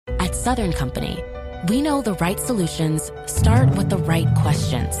At Southern Company, we know the right solutions start with the right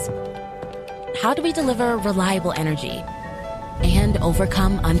questions. How do we deliver reliable energy and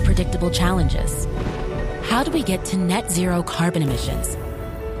overcome unpredictable challenges? How do we get to net zero carbon emissions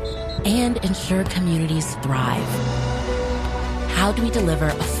and ensure communities thrive? How do we deliver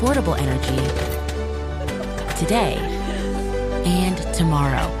affordable energy today and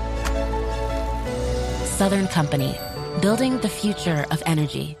tomorrow? Southern Company, building the future of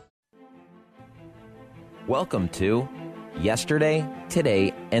energy. Welcome to Yesterday,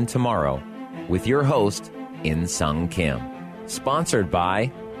 Today, and Tomorrow with your host, In Sung Kim. Sponsored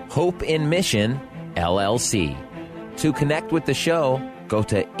by Hope in Mission, LLC. To connect with the show, go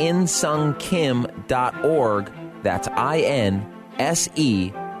to insungkim.org. That's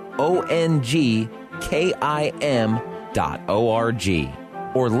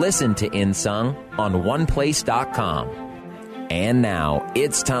INSEONGKIM.org. Or listen to InSung on oneplace.com. And now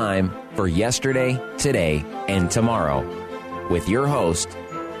it's time for Yesterday, Today, and Tomorrow with your host,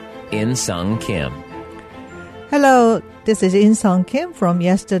 In Sung Kim. Hello, this is In Sung Kim from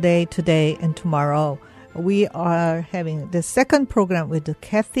Yesterday, Today, and Tomorrow. We are having the second program with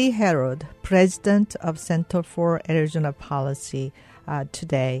Cathi Herrod, President of Center for Arizona Policy,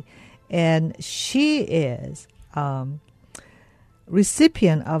 today. And she is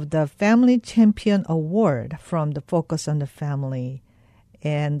recipient of the Family Champion Award from the Focus on the Family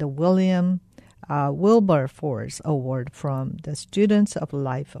and the William Wilberforce Award from the Students of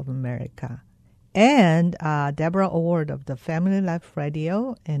Life of America, and Deborah Award of the Family Life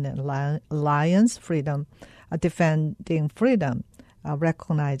Radio and Alliance Freedom, Defending Freedom,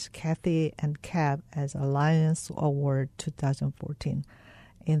 recognized Cathi and Cab as Alliance Award 2014.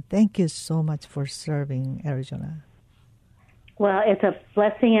 And thank you so much for serving Arizona. Well, it's a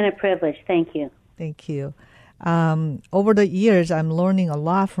blessing and a privilege. Thank you. Thank you. Over the years, I'm learning a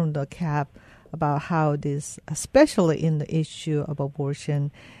lot from the CAP about how this, especially in the issue of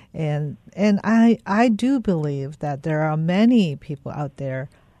abortion, and I do believe that there are many people out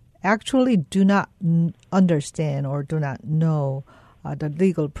there actually do not understand or do not know the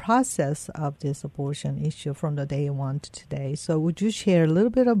legal process of this abortion issue from the day one to today. So would you share a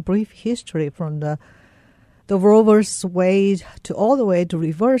little bit of brief history from the Roe versus Wade to all the way to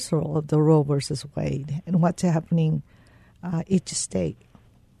reversal of the Roe versus Wade and what's happening each state?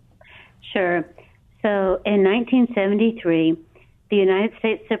 Sure. So in 1973, the United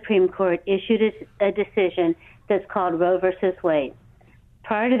States Supreme Court issued a decision that's called Roe versus Wade.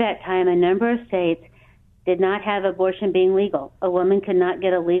 Prior to that time, a number of states did not have abortion being legal. A woman could not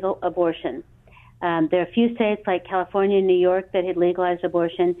get a legal abortion. There are a few states like California and New York that had legalized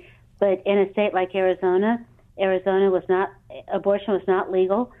abortion, but in a state like Arizona abortion was not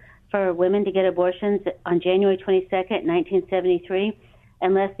legal for women to get abortions on January 22nd, 1973,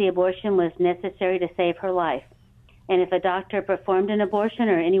 unless the abortion was necessary to save her life. And if a doctor performed an abortion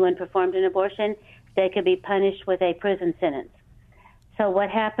or anyone performed an abortion, they could be punished with a prison sentence. So what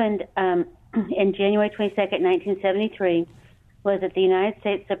happened in January 22nd, 1973, was that the United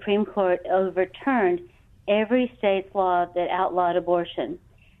States Supreme Court overturned every state's law that outlawed abortion.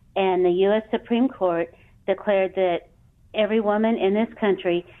 And the U.S. Supreme Court declared that every woman in this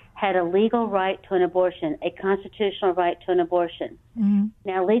country had a legal right to an abortion, a constitutional right to an abortion. Mm-hmm.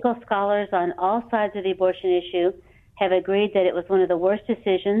 Now, legal scholars on all sides of the abortion issue have agreed that it was one of the worst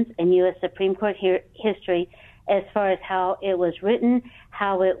decisions in U.S. Supreme Court history as far as how it was written,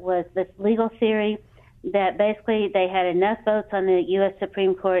 how it was this legal theory, that basically they had enough votes on the U.S.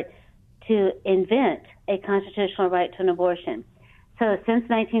 Supreme Court to invent a constitutional right to an abortion. So since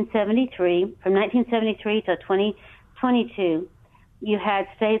 1973, from 1973 to 2022, you had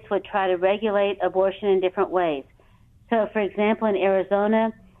states would try to regulate abortion in different ways. So, for example, in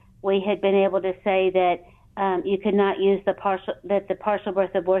Arizona, we had been able to say that you could not use the partial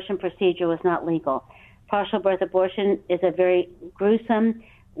birth abortion procedure was not legal. Partial birth abortion is a very gruesome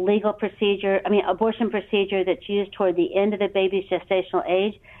legal procedure, abortion procedure that's used toward the end of the baby's gestational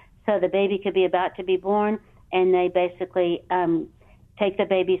age. So the baby could be about to be born, and they basically take the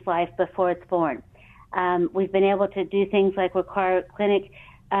baby's life before it's born. We've been able to do things like require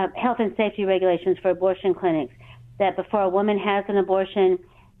health and safety regulations for abortion clinics, that before a woman has an abortion,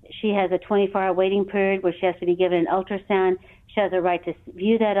 she has a 24-hour waiting period where she has to be given an ultrasound. She has a right to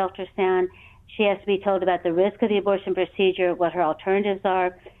view that ultrasound. She has to be told about the risk of the abortion procedure, what her alternatives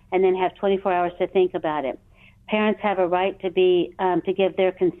are, and then have 24 hours to think about it. Parents have a right to give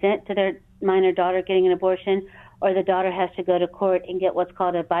their consent to their minor daughter getting an abortion, or the daughter has to go to court and get what's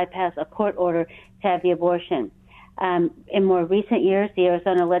called a court order to have the abortion. In more recent years, the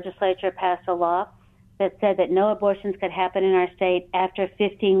Arizona legislature passed a law that said that no abortions could happen in our state after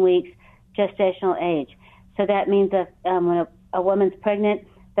 15 weeks gestational age. So that means that when a woman's pregnant,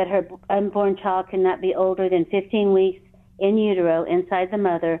 that her unborn child cannot be older than 15 weeks in utero inside the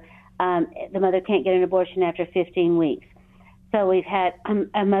mother. The mother can't get an abortion after 15 weeks. So we've had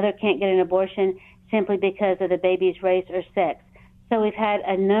a mother can't get an abortion simply because of the baby's race or sex. So we've had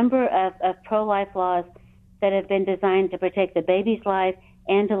a number of pro-life laws that have been designed to protect the baby's life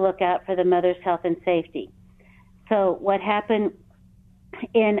and to look out for the mother's health and safety. So what happened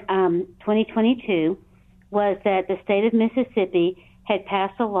in 2022 was that the state of Mississippi had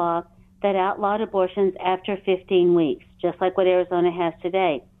passed a law that outlawed abortions after 15 weeks, just like what Arizona has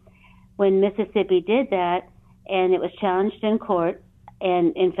today. When Mississippi did that, and it was challenged in court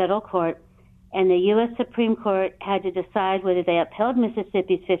and in federal court, and the U.S. Supreme Court had to decide whether they upheld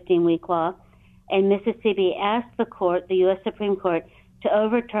Mississippi's 15-week law, and Mississippi asked the court, the U.S. Supreme Court, to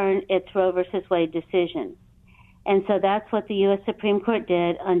overturn its Roe versus Wade decision. And so that's what the U.S. Supreme Court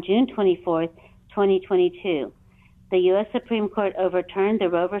did on June 24th, 2022. The U.S. Supreme Court overturned the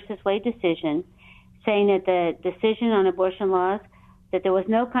Roe versus Wade decision, saying that the decision on abortion laws, that there was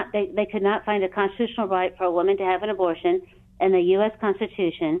they could not find a constitutional right for a woman to have an abortion in the U.S.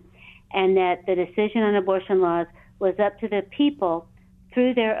 Constitution, and that the decision on abortion laws was up to the people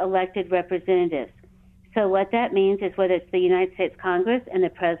through their elected representatives. So what that means is whether it's the United States Congress and the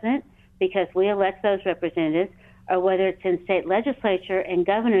President, because we elect those representatives, or whether it's in state legislature and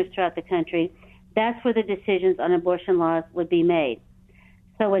governors throughout the country, that's where the decisions on abortion laws would be made.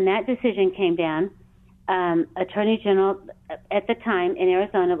 So when that decision came down, Attorney General at the time in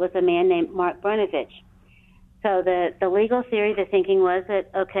Arizona was a man named Mark Brnovich. So the legal theory, the thinking was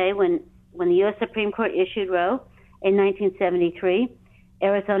that, okay, when the U.S. Supreme Court issued Roe in 1973,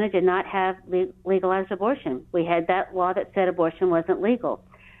 Arizona did not have legalized abortion. We had that law that said abortion wasn't legal.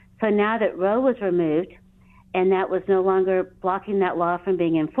 So now that Roe was removed and that was no longer blocking that law from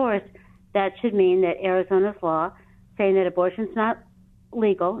being enforced, that should mean that Arizona's law saying that abortion's not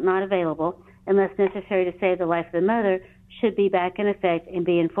legal, not available, unless necessary to save the life of the mother, should be back in effect and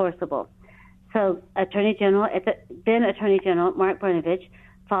be enforceable. So then Attorney General Mark Brnovich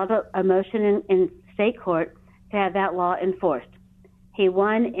filed a motion in state court to have that law enforced. He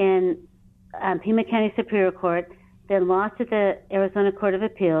won in Pima County Superior Court, then lost at the Arizona Court of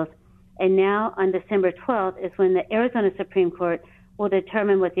Appeals, and now on December 12th is when the Arizona Supreme Court will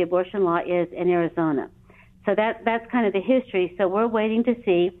determine what the abortion law is in Arizona. So that's kind of the history. So we're waiting to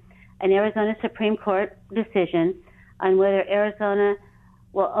see an Arizona Supreme Court decision on whether Arizona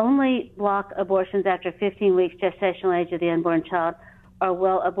will only block abortions after 15 weeks gestational age of the unborn child, or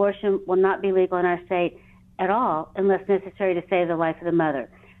will abortion will not be legal in our state at all unless necessary to save the life of the mother.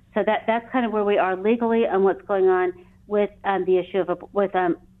 So that's kind of where we are legally on what's going on with the issue of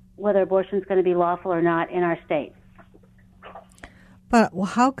whether abortion is going to be lawful or not in our state. But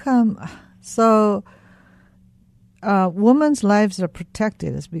how come? So women's lives are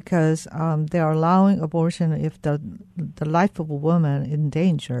protected is because they are allowing abortion if the life of a woman is in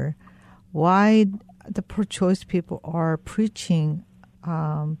danger. Why the pro-choice people are preaching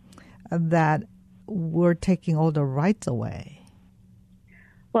that we're taking all the rights away?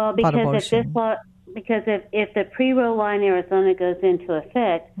 Well, because if the pre-Roe law in Arizona goes into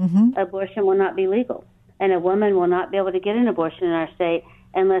effect, abortion will not be legal, and a woman will not be able to get an abortion in our state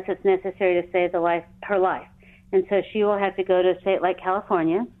unless it's necessary to save her life. And so she will have to go to a state like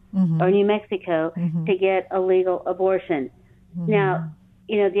California or New Mexico to get a legal abortion. Now,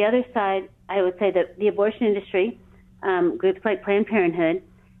 the other side, I would say that the abortion industry, groups like Planned Parenthood,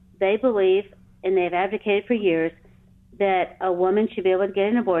 they believe, and they've advocated for years, that a woman should be able to get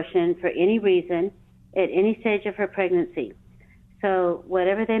an abortion for any reason at any stage of her pregnancy. So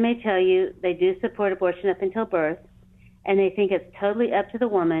whatever they may tell you, they do support abortion up until birth, and they think it's totally up to the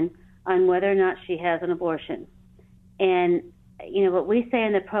woman on whether or not she has an abortion. And, what we say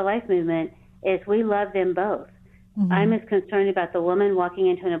in the pro-life movement is we love them both. I'm as concerned about the woman walking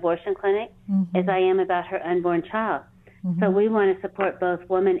into an abortion clinic as I am about her unborn child. So we want to support both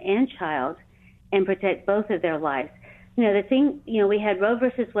woman and child and protect both of their lives. The thing, we had Roe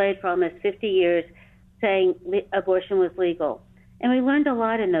versus Wade for almost 50 years saying abortion was legal. And we learned a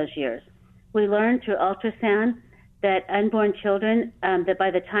lot in those years. We learned through ultrasound that unborn children, that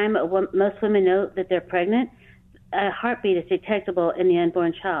by the time most women know that they're pregnant, a heartbeat is detectable in the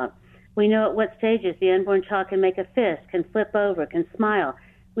unborn child. We know at what stages the unborn child can make a fist, can flip over, can smile.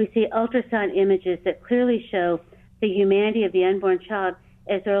 We see ultrasound images that clearly show the humanity of the unborn child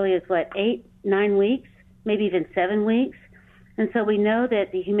as early as, 8, 9 weeks, maybe even 7 weeks. And so we know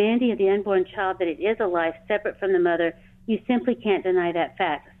that the humanity of the unborn child, that it is a life separate from the mother, you simply can't deny that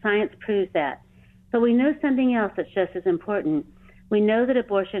fact. Science proves that. But we know something else that's just as important. We know that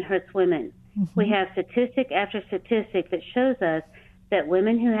abortion hurts women. Mm-hmm. We have statistic after statistic that shows us that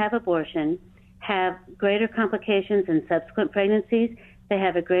women who have abortion have greater complications in subsequent pregnancies. They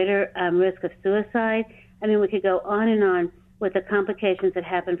have a greater risk of suicide. I mean, we could go on with the complications that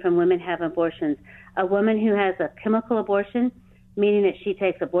happen from women having abortions. A woman who has a chemical abortion, meaning that she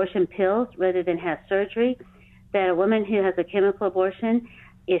takes abortion pills rather than have surgery, that a woman who has a chemical abortion,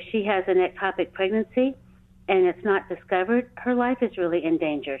 if she has an ectopic pregnancy and it's not discovered, her life is really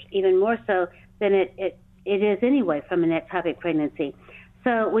endangered, even more so than it is anyway from an ectopic pregnancy.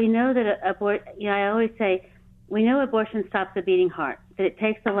 So we know that I always say, we know abortion stops the beating heart, that it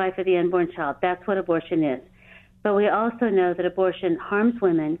takes the life of the unborn child. That's what abortion is. But we also know that abortion harms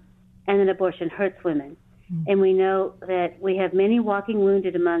women and that abortion hurts women. Mm-hmm. And we know that we have many walking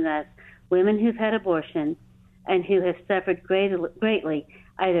wounded among us, women who've had abortion and who have suffered greatly,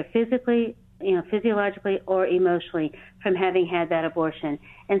 either physically, physiologically or emotionally from having had that abortion.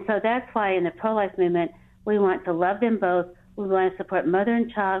 And so that's why in the pro-life movement, we want to love them both. We want to support mother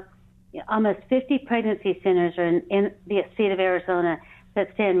and child. Almost 50 pregnancy centers are in the state of Arizona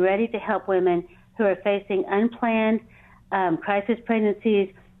that stand ready to help women who are facing unplanned crisis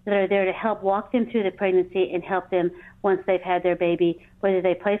pregnancies, that are there to help walk them through the pregnancy and help them once they've had their baby, whether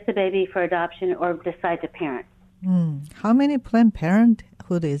they place the baby for adoption or decide to parent. How many Planned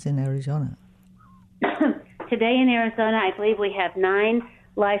Parenthood is in Arizona? Today in Arizona, I believe we have 9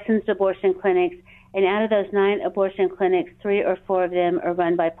 licensed abortion clinics, and out of those 9 abortion clinics, 3 or 4 of them are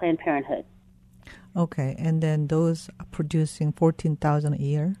run by Planned Parenthood. Okay, and then those are producing 14,000 a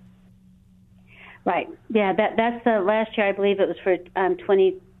year? Right. Yeah, that's the last year. I believe it was for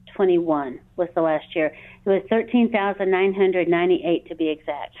 2021 was the last year. It was 13,998 to be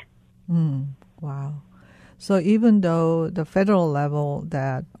exact. Wow. So even though the federal level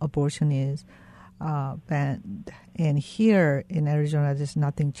that abortion is banned, and here in Arizona, there's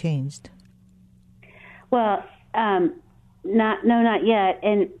nothing changed. Well, not yet.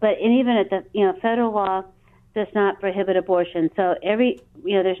 But even at the federal law does not prohibit abortion. So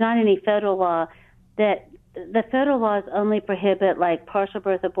there's not any federal law that the federal laws only prohibit like partial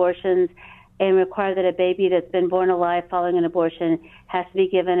birth abortions and require that a baby that's been born alive following an abortion has to be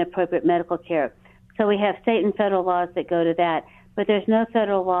given appropriate medical care. So we have state and federal laws that go to that. But there's no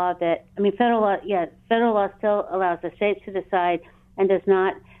federal law federal law still allows the states to decide and does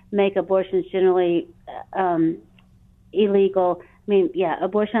not make abortions generally illegal.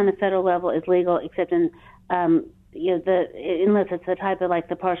 Abortion on the federal level is legal except in, unless it's a type of like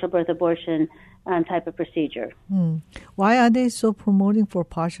the partial birth abortion type of procedure. Why are they so promoting for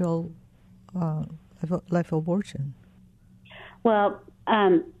partial life abortion? Well,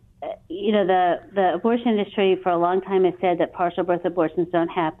 the abortion industry for a long time has said that partial birth abortions don't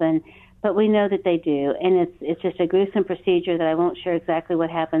happen, but we know that they do, and it's just a gruesome procedure that I won't share exactly what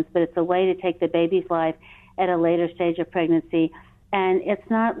happens, but it's a way to take the baby's life at a later stage of pregnancy, and it's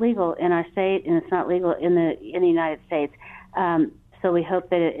not legal in our state, and it's not legal in the United States. So we hope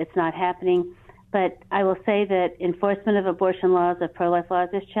that it's not happening. But I will say that enforcement of abortion laws, of pro-life laws,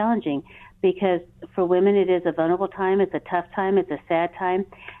 is challenging because for women it is a vulnerable time, it's a tough time, it's a sad time.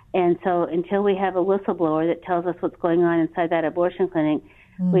 And so until we have a whistleblower that tells us what's going on inside that abortion clinic,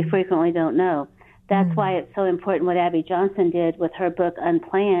 we frequently don't know. That's why it's so important what Abby Johnson did with her book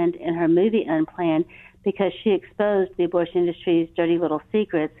Unplanned and her movie Unplanned, because she exposed the abortion industry's dirty little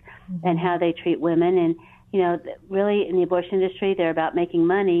secrets and how they treat women. And, really in the abortion industry, they're about making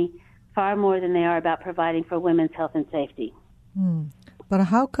money far more than they are about providing for women's health and safety. But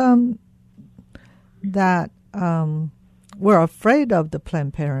how come that we're afraid of the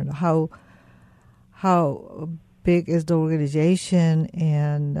Planned Parenthood? How big is the organization,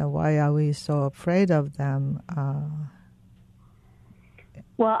 and why are we so afraid of them?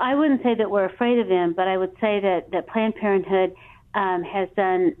 Well, I wouldn't say that we're afraid of them, but I would say that Planned Parenthood has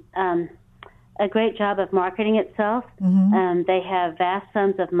done a great job of marketing itself. They have vast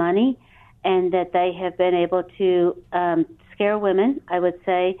sums of money, and that they have been able to scare women, I would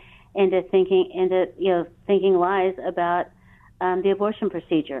say, into thinking lies about the abortion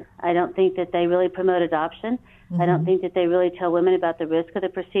procedure. I don't think that they really promote adoption. I don't think that they really tell women about the risk of the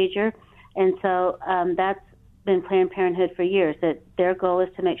procedure. And so that's been Planned Parenthood for years, that their goal is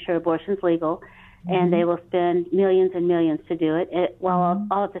to make sure abortion's legal, and they will spend millions and millions to do it, while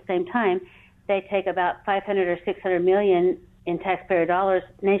all at the same time they take about 500 or 600 million in taxpayer dollars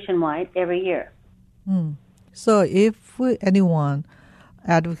nationwide every year. So if anyone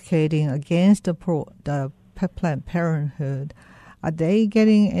advocating against the Planned Parenthood, are they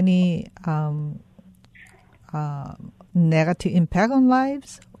getting any negative impact on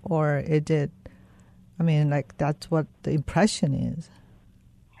lives, or is it I mean, like that's what the impression is.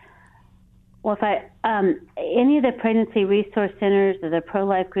 Well, if any of the pregnancy resource centers or the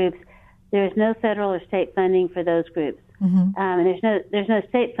pro-life groups, there's no federal or state funding for those groups. And there's no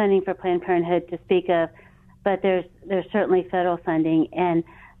state funding for Planned Parenthood to speak of, but there's certainly federal funding. And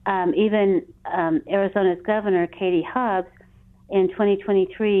even Arizona's governor, Katie Hobbs, in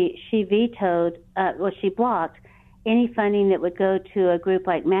 2023, she she blocked any funding that would go to a group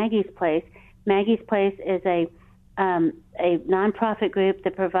like Maggie's Place. Maggie's Place is a nonprofit group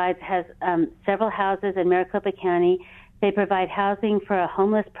that has several houses in Maricopa County. They provide housing for a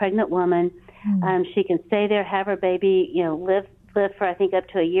homeless pregnant woman. She can stay there, have her baby, live for I think up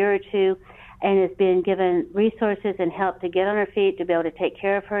to a year or two, and has been given resources and help to get on her feet, to be able to take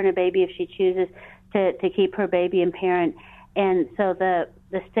care of her and her baby if she chooses to keep her baby and parent. And so the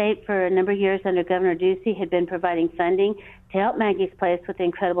state, for a number of years under Governor Ducey, had been providing funding to help Maggie's Place with the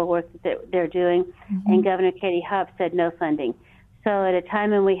incredible work that they're doing, and Governor Katie Hobbs said no funding. So at a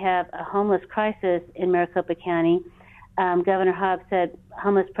time when we have a homeless crisis in Maricopa County, Governor Hobbs said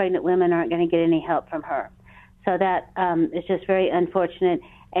homeless pregnant women aren't going to get any help from her. So that is just very unfortunate,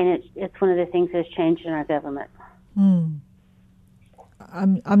 and it's one of the things that's changed in our government.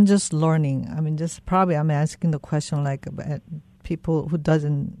 I'm just learning. I mean, I'm asking the question like people who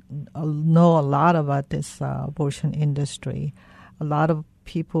doesn't know a lot about this abortion industry. A lot of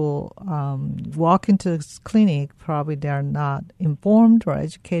people walk into this clinic, probably they're not informed or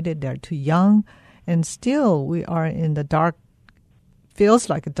educated, they're too young, and still we are in the dark, feels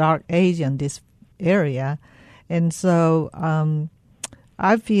like a dark age in this area. And so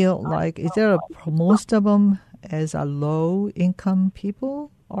I feel like, is there most of them as a low-income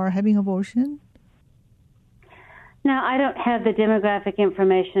people are having abortion? Now, I don't have the demographic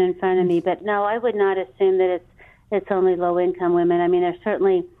information in front of me, but no, I would not assume that it's only low-income women. I mean, there's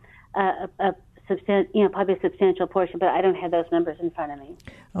certainly probably a substantial portion, but I don't have those numbers in front of me.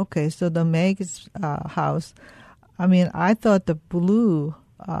 Okay, so the Meg's house, I mean, I thought the blue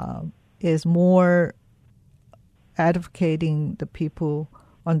is more advocating the people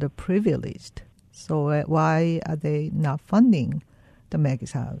underprivileged. So why are they not funding the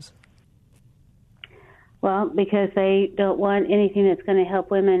Meg's house? Well, because they don't want anything that's going to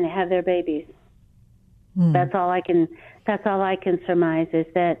help women have their babies. That's all I can surmise, is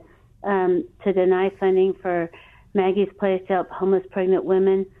that to deny funding for Maggie's Place to help homeless pregnant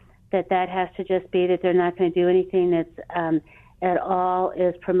women, that has to just be that they're not going to do anything that's at all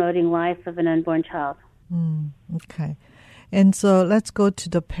is promoting life of an unborn child. Okay. And so let's go to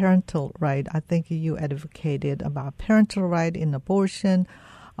the parental right. I think you advocated about parental right in abortion,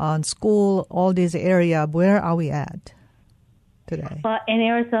 on school, all these areas. Where are we at today? Well, in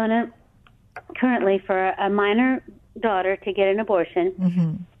Arizona, currently for a minor daughter to get an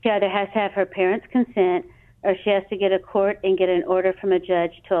abortion, she either has to have her parents' consent or she has to get a court and get an order from a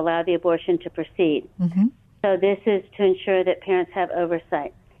judge to allow the abortion to proceed. So this is to ensure that parents have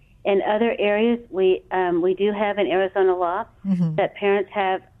oversight. In other areas, we do have in Arizona law that parents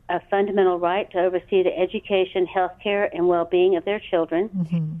have a fundamental right to oversee the education, health care, and well-being of their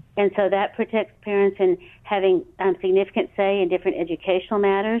children. And so that protects parents in having significant say in different educational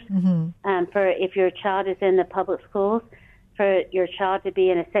matters. For if your child is in the public schools, for your child to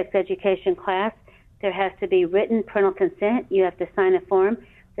be in a sex education class, there has to be written parental consent. You have to sign a form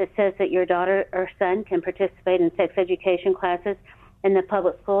that says that your daughter or son can participate in sex education classes in the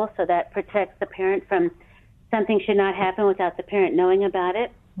public school, so that protects the parent from something should not happen without the parent knowing about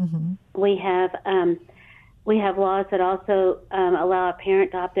it. We have laws that also allow a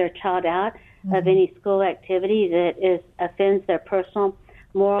parent to opt their child out of any school activity that offends their personal,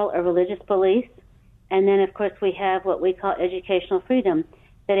 moral, or religious beliefs. And then, of course, we have what we call educational freedom,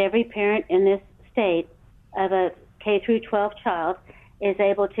 that every parent in this state of a K through 12 child is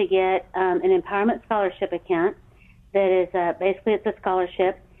able to get an empowerment scholarship account that is basically it's a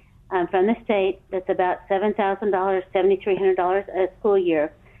scholarship from the state that's about $7,000, $7,300 a school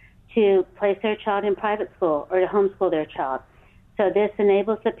year to place their child in private school or to homeschool their child. So this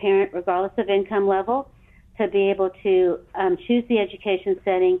enables the parent, regardless of income level, to be able to choose the education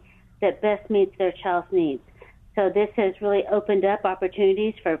setting that best meets their child's needs. So this has really opened up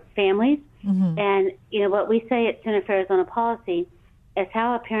opportunities for families. And, what we say at Center for Arizona Policy is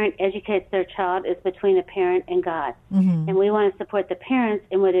how a parent educates their child is between a parent and God. And we want to support the parents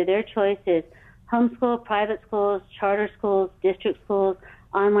in whether their choice is homeschool, private schools, charter schools, district schools,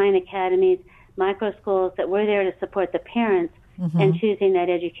 online academies, micro schools, that we're there to support the parents in choosing that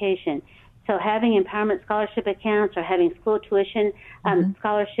education. So having empowerment scholarship accounts or having school tuition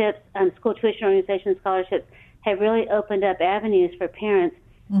scholarships, school tuition organization scholarships have really opened up avenues for parents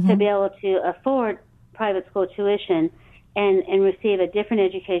to be able to afford private school tuition and receive a different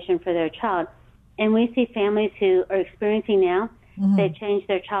education for their child. And we see families who are experiencing now, they've changed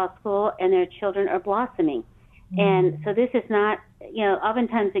their child's school and their children are blossoming. And so this is not,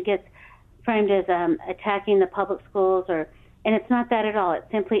 oftentimes it gets framed as attacking the public schools, and it's not that at all.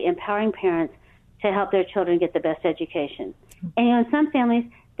 It's simply empowering parents to help their children get the best education. And in some families,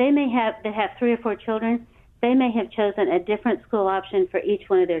 they have 3 or 4 children, they may have chosen a different school option for each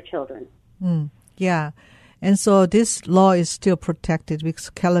one of their children. Yeah. And so this law is still protected because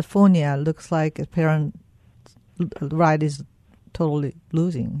California looks like a parent right is totally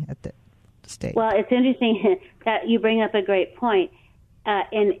losing at the state. Well, it's interesting that you bring up a great point.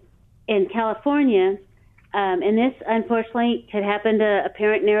 In California, and this unfortunately could happen to a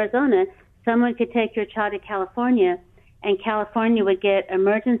parent in Arizona, someone could take your child to California, and California would get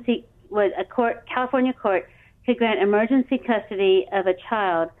California court could grant emergency custody of a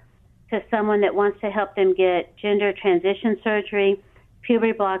child to someone that wants to help them get gender transition surgery,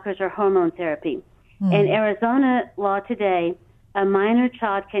 puberty blockers, or hormone therapy. In Arizona law today, a minor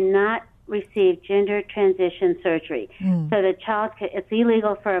child cannot receive gender transition surgery. So the child, it's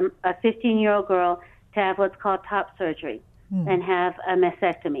illegal for a 15-year-old girl to have what's called top surgery and have a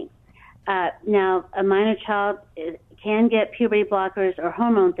mastectomy. Now, a minor child can get puberty blockers or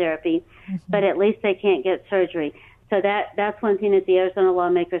hormone therapy, but at least they can't get surgery. So that's one thing that the Arizona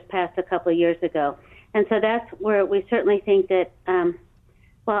lawmakers passed a couple of years ago. And so that's where we certainly think that,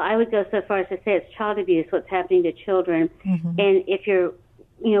 I would go so far as to say it's child abuse, what's happening to children. And if you're,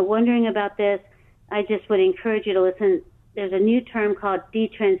 wondering about this, I just would encourage you to listen. There's a new term called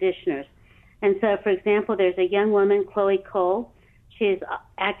detransitioners. And so, for example, there's a young woman, Chloe Cole. She's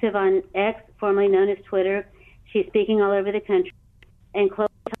active on X, formerly known as Twitter. She's speaking all over the country. And Chloe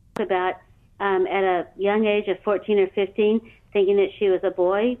talked about at a young age of 14 or 15, thinking that she was a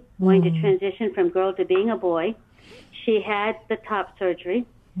boy, wanting to transition from girl to being a boy. She had the top surgery.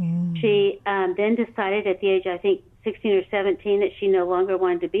 She then decided at the age, I think, 16 or 17, that she no longer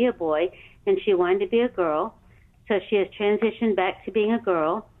wanted to be a boy, and she wanted to be a girl. So she has transitioned back to being a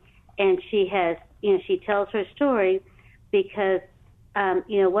girl, and she has, she tells her story because,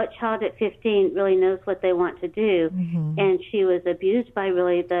 what child at 15 really knows what they want to do? And she was abused by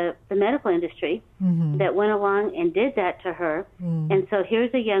really the medical industry that went along and did that to her. And so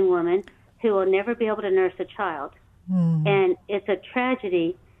here's a young woman who will never be able to nurse a child. And it's a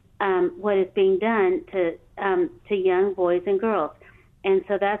tragedy what is being done to young boys and girls. And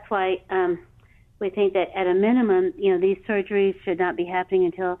so that's why we think that at a minimum, these surgeries should not be happening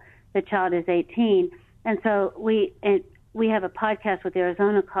until the child is 18. And so we have a podcast with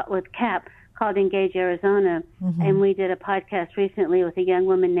CAP called Engage Arizona, and we did a podcast recently with a young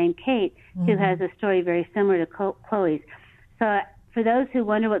woman named Kate who has a story very similar to Chloe's. So for those who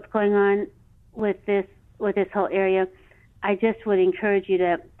wonder what's going on with this whole area, I just would encourage you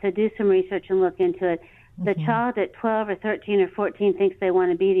to do some research and look into it. The child at 12 or 13 or 14 thinks they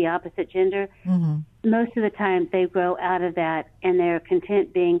want to be the opposite gender. Most of the time they grow out of that and they're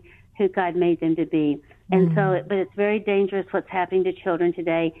content being who God made them to be. And but it's very dangerous what's happening to children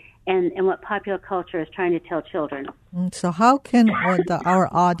today and what popular culture is trying to tell children. So how can our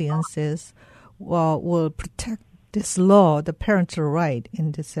audiences will protect this law, the parental right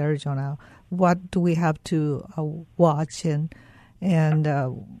in this Arizona? What do we have to watch and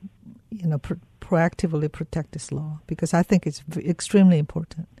proactively protect this law? Because I think it's extremely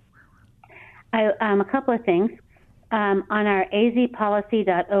important. A couple of things. On our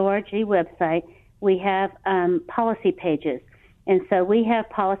azpolicy.org website, we have policy pages. And so we have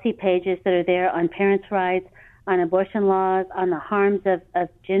policy pages that are there on parents' rights, on abortion laws, on the harms of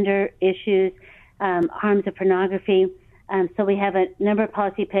gender issues, harms of pornography. So we have a number of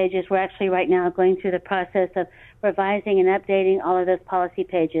policy pages. We're actually right now going through the process of revising and updating all of those policy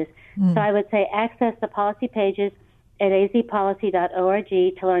pages. So I would say access the policy pages at azpolicy.org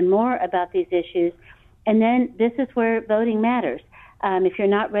to learn more about these issues. And then this is where voting matters. If you're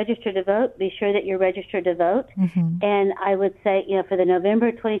not registered to vote, be sure that you're registered to vote. And I would say, for the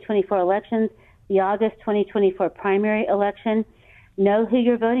November 2024 elections, the August 2024 primary election, know who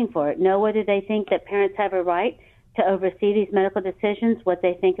you're voting for. Know whether they think that parents have a right to oversee these medical decisions, what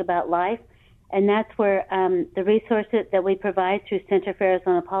they think about life. And that's where the resources that we provide through Center for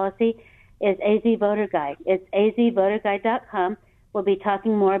Arizona Policy is AZ Voter Guide. It's azvoterguide.com. We'll be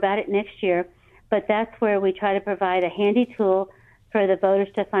talking more about it next year. But that's where we try to provide a handy tool for the voters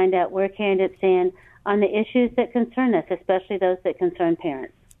to find out where candidates stand on the issues that concern us, especially those that concern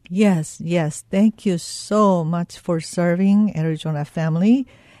parents. Yes. Thank you so much for serving Arizona family.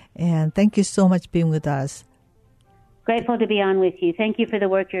 And thank you so much for being with us. Grateful to be on with you. Thank you for the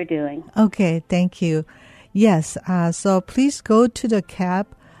work you're doing. Okay, thank you. Yes, so please go to the CAP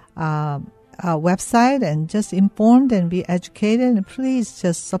website and just informed and be educated. And please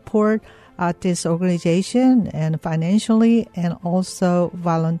just support this organization and financially and also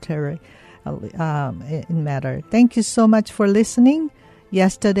voluntarily in matter. Thank you so much for listening.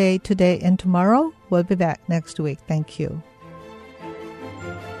 Yesterday, today, and tomorrow. We'll be back next week. Thank you.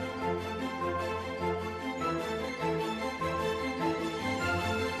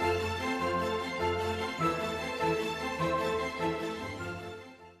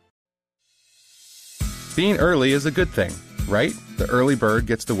 Being early is a good thing, right? The early bird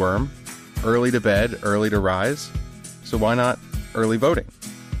gets the worm. Early to bed, early to rise. So why not early voting?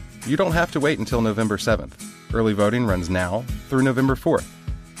 You don't have to wait until November 7th. Early voting runs now through November 4th.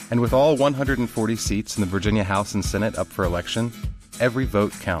 And with all 140 seats in the Virginia House and Senate up for election, every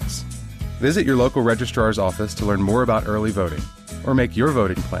vote counts. Visit your local registrar's office to learn more about early voting or make your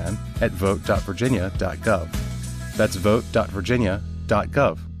voting plan at vote.virginia.gov. That's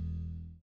vote.virginia.gov.